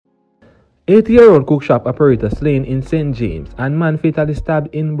80-year-old Cookshop operator slain in St. James and man fatally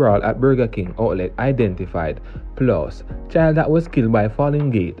stabbed in brawl at Burger King outlet identified. Plus, child that was killed by falling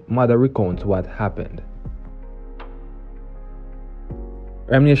gate. Mother recounts what happened.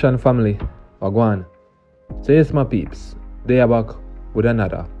 Nation family, Wagwan. So yes, my peeps, they are back with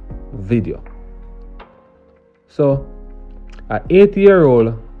another video. So, an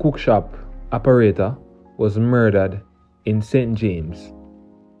 80-year-old Cookshop operator was murdered in St. James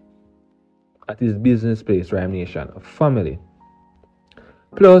at his business place, Nation family.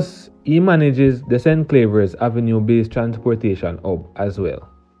 Plus, he manages the St. Clavers Avenue-based transportation hub as well.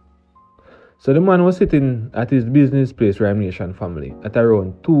 So the man was sitting at his business place, Nation family, at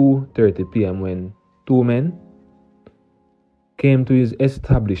around 2:30 p.m. when two men came to his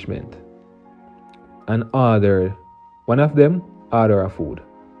establishment and one of them ordered a food.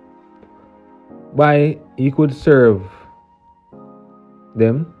 Why he could serve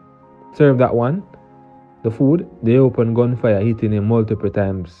that one, the food, they opened gunfire, hitting him multiple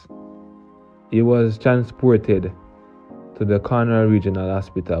times. He was transported to the Cornwall Regional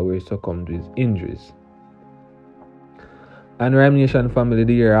Hospital where he succumbed to his injuries. And Nation family,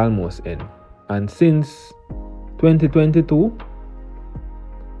 the year almost end. And since 2022,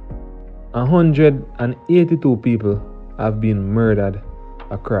 182 people have been murdered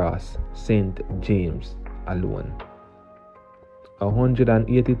across St. James alone.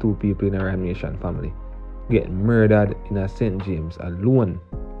 182 people in our Nation family get murdered in a St. James alone.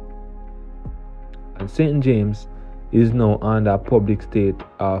 And St. James is now under a public state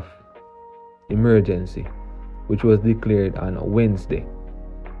of emergency, which was declared on Wednesday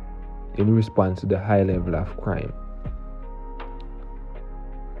in response to the high level of crime.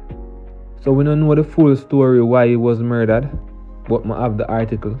 So we don't know the full story why he was murdered, but I have the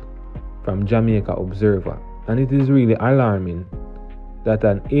article from Jamaica Observer, and it is really alarming that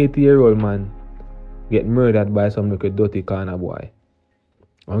an 80-year-old man get murdered by some little dirty corner boy.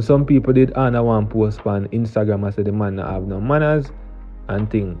 And some people did honor one post on Instagram and said the man not have no manners and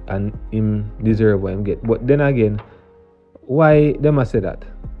thing, and him deserve what him get. But then again, why them a say that?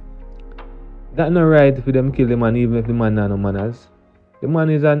 That not right for them kill the man even if the man not no manners. The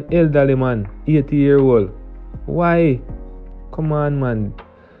man is an elderly man, 80-year-old. Why? Come on, man.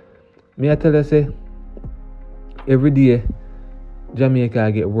 Me I tell you say, every day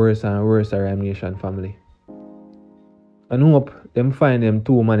Jamaica get worse and worse our Nation family. And hope them find them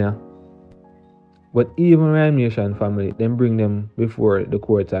two man. But even Nation family, them bring them before the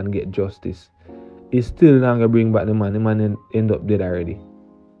courts and get justice. It's still not gonna bring back the man. The man end up dead already.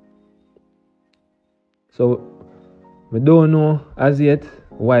 So we don't know as yet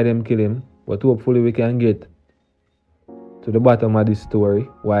why them kill him, but hopefully we can get to the bottom of this story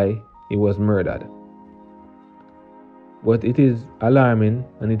why he was murdered. But it is alarming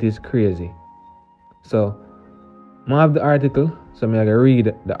and it is crazy. So I have the article, so I'm going to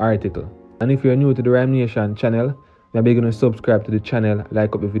read the article. And if you're new to the Nation channel, I'm going to subscribe to the channel,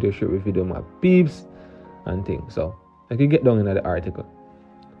 like up the video, share the video, my peeps and things. So I can get down into the article.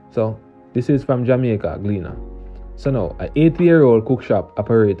 So this is from Jamaica Gleaner. So now, an 80-year-old cookshop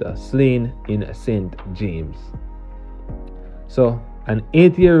operator slain in St. James. So an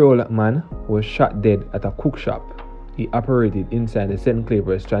 80-year-old man was shot dead at a cookshop he operated inside the St.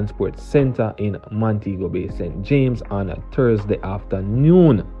 Clavers Transport Center in Montego Bay, St. James on a Thursday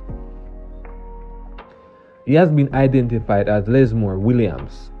afternoon. He has been identified as Lesmore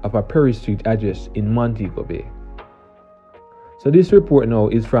Williams of a Perry Street address in Montego Bay. So this report now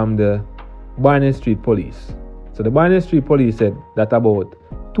is from the Barnett Street Police. So the Barnett Street Police said that about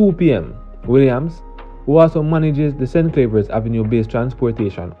 2 p.m. Williams, who also manages the St. Clavers Avenue-based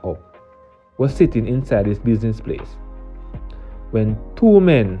transportation hub, was sitting inside his business place when two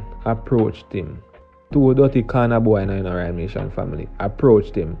men approached him. Two dirty corner boy in our Nation family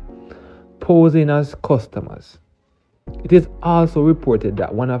approached him, posing as customers. It is also reported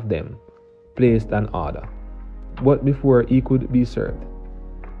that one of them placed an order, but before he could be served,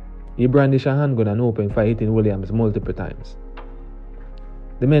 he brandished a handgun and opened fire, hitting Williams multiple times.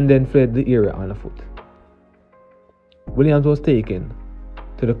 The men then fled the area on foot. Williams was taken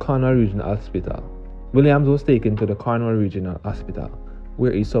to the Cornwall Regional Hospital.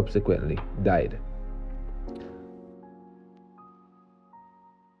 Where he subsequently died.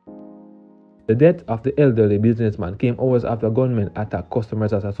 The death of the elderly businessman came hours after gunmen attacked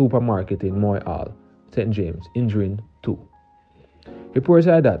customers at a supermarket in Moy Hall, St. James, injuring 2. Reports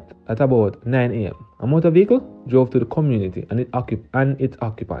said that at about 9 a.m., a motor vehicle drove to the community and its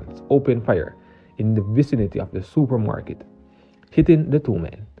occupants opened fire in the vicinity of the supermarket, hitting the 2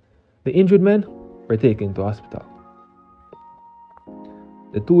 men. The injured men were taken to hospital.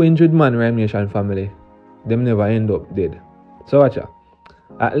 The two injured man Rhyme Nation family, them never end up dead. So watch out.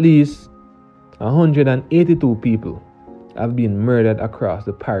 At least 182 people have been murdered across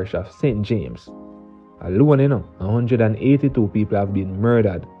the parish of St. James. Alone, 182 people have been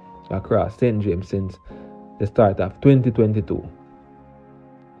murdered across St. James since the start of 2022.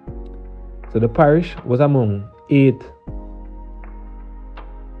 So the parish was among 8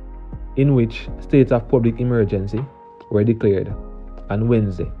 in which states of public emergency were declared on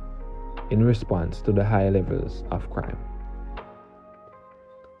Wednesday in response to the high levels of crime.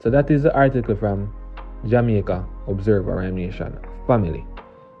 So that is the article from Jamaica Observer Rhyme Nation family.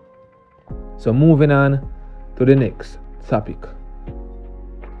 So moving on to the next topic.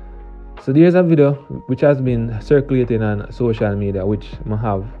 So there's a video which has been circulating on social media, which I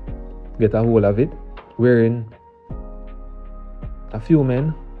have get a hold of it, wherein a few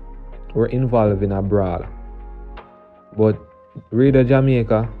men were involved in a brawl. But Radio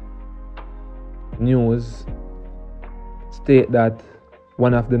Jamaica News state that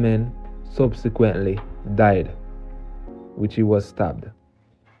one of the men subsequently died, which he was stabbed.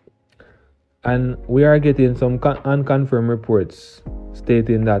 And we are getting some unconfirmed reports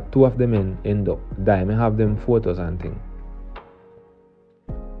stating that 2 of the men end up dying. I have them photos and things.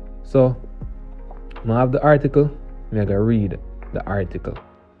 So, I have the article. I'm going to read the article.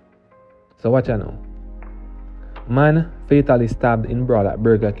 So watch out now. Man fatally stabbed in brawl at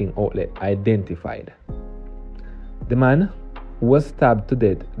Burger King outlet identified. The man who was stabbed to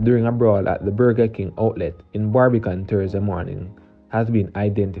death during a brawl at the Burger King outlet in Barbican Thursday morning has been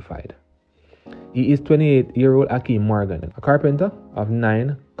identified. He is 28-year-old Akeem Morgan, a carpenter of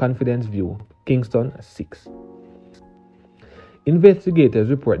 9 Confidence View, Kingston 6. Investigators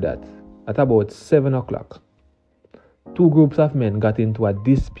report that at about 7 o'clock, 2 groups of men got into a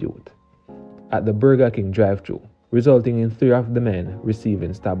dispute at the Burger King drive-thru, resulting in 3 of the men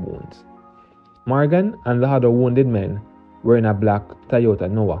receiving stab wounds. Morgan and the other wounded men were in a black Toyota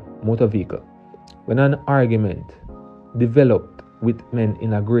Noah motor vehicle when an argument developed with men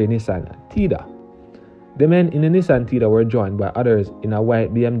in a grey Nissan Tida. The men in the Nissan Tida were joined by others in a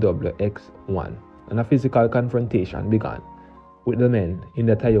white BMW X1, and a physical confrontation began with the men in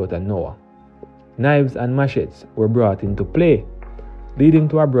the Toyota Noah. Knives and machetes were brought into play, leading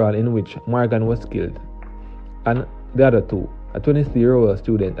to a brawl in which Morgan was killed, and the other 2, a 23-year-old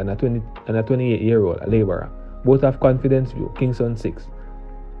student and a 28-year-old laborer, both of Confidence View, Kingston 6,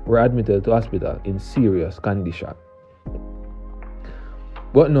 were admitted to hospital in serious condition.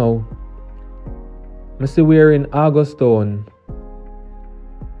 But now, I see we're in Augustown,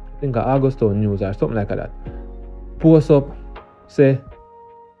 I think Augustown News or something like that, post up, say,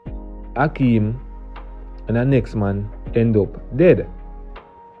 Akeem and the next man end up dead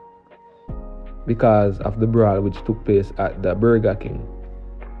because of the brawl which took place at the Burger King.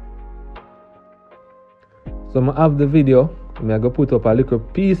 So I have the video. I'm going to put up a little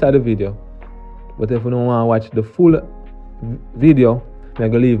piece of the video. But if you don't want to watch the full video, I'm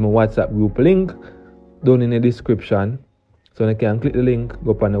going to leave my WhatsApp group link down in the description. So you can click the link,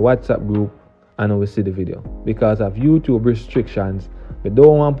 go up on the WhatsApp group, and we see the video. Because of YouTube restrictions, I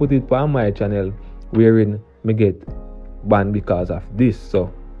don't want to put it on my channel wherein I get banned because of this.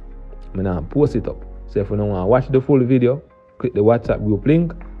 So I'm going to post it up. So if you don't want to watch the full video, click the WhatsApp group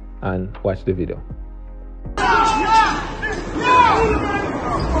link and watch the video.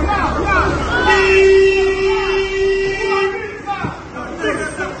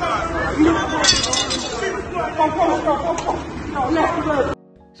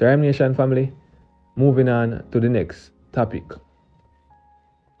 So Rhyme Nation family, moving on to the next topic.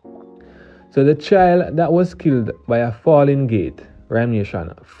 So the child that was killed by a falling gate, Rhyme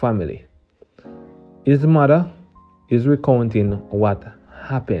Nation family, his mother is recounting what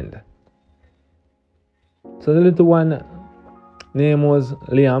happened. So the little one name was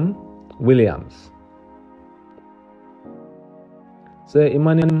Liam Williams. So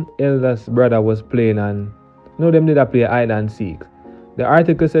Emmanuel's eldest brother was playing, and them did play hide and seek. The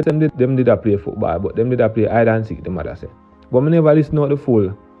article said them did play football, but them did play hide and seek, the mother said. But I never listened to the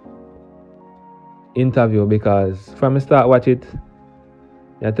full interview because from the start watch it,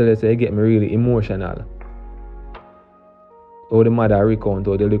 I tell you, say, it get me really emotional. How the mother recount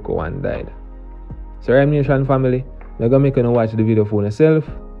how the little one died. So Rhyme Nation family, I'm going to make you watch the video for yourself.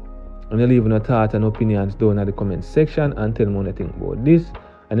 And you leave your thoughts and opinions down in the comment section and tell me what you think about this.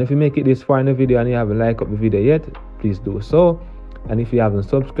 And if you make it this far in the video and you haven't liked up the video yet, please do so. And if you haven't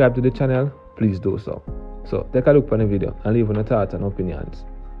subscribed to the channel, please do so. So take a look on the video and leave your thoughts and opinions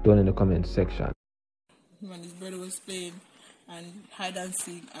down in the comment section. When his brother was playing and hide and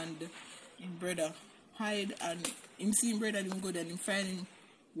seek, and his brother hide, and him seeing brother him go, then him find him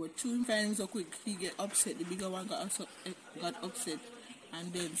But chewing find him so quick, he get upset. The bigger one got upset,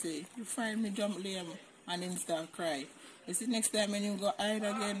 and then say, "You find me jump Liam," and then start cry. You see, next time when you go hide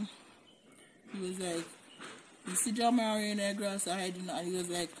again, he was like, "You see Jamario in the grass hiding," and he was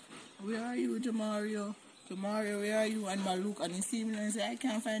like, "Where are you, Jamario? Jamario, where are you?" And I look and he see me and he say, "I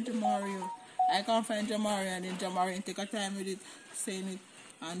can't find Jamario. I can't find Jamario." And then Jamario take a time with it, saying it,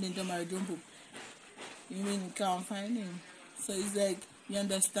 and then Jamario jump up. You mean you can't find him? So it's like, you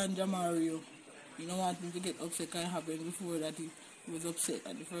understand Jamario. You don't want him to get upset. Kind of happened before that he was upset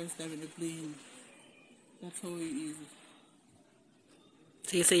at the first time in the plane. That's how he is.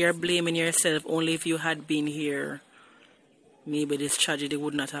 So you say you're blaming yourself. Only if you had been here, maybe this tragedy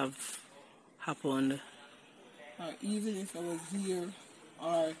would not have happened. Or even if I was here,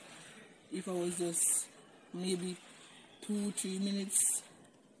 or if I was just maybe 2-3 minutes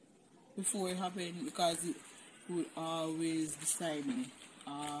before it happened, because it would always decide me.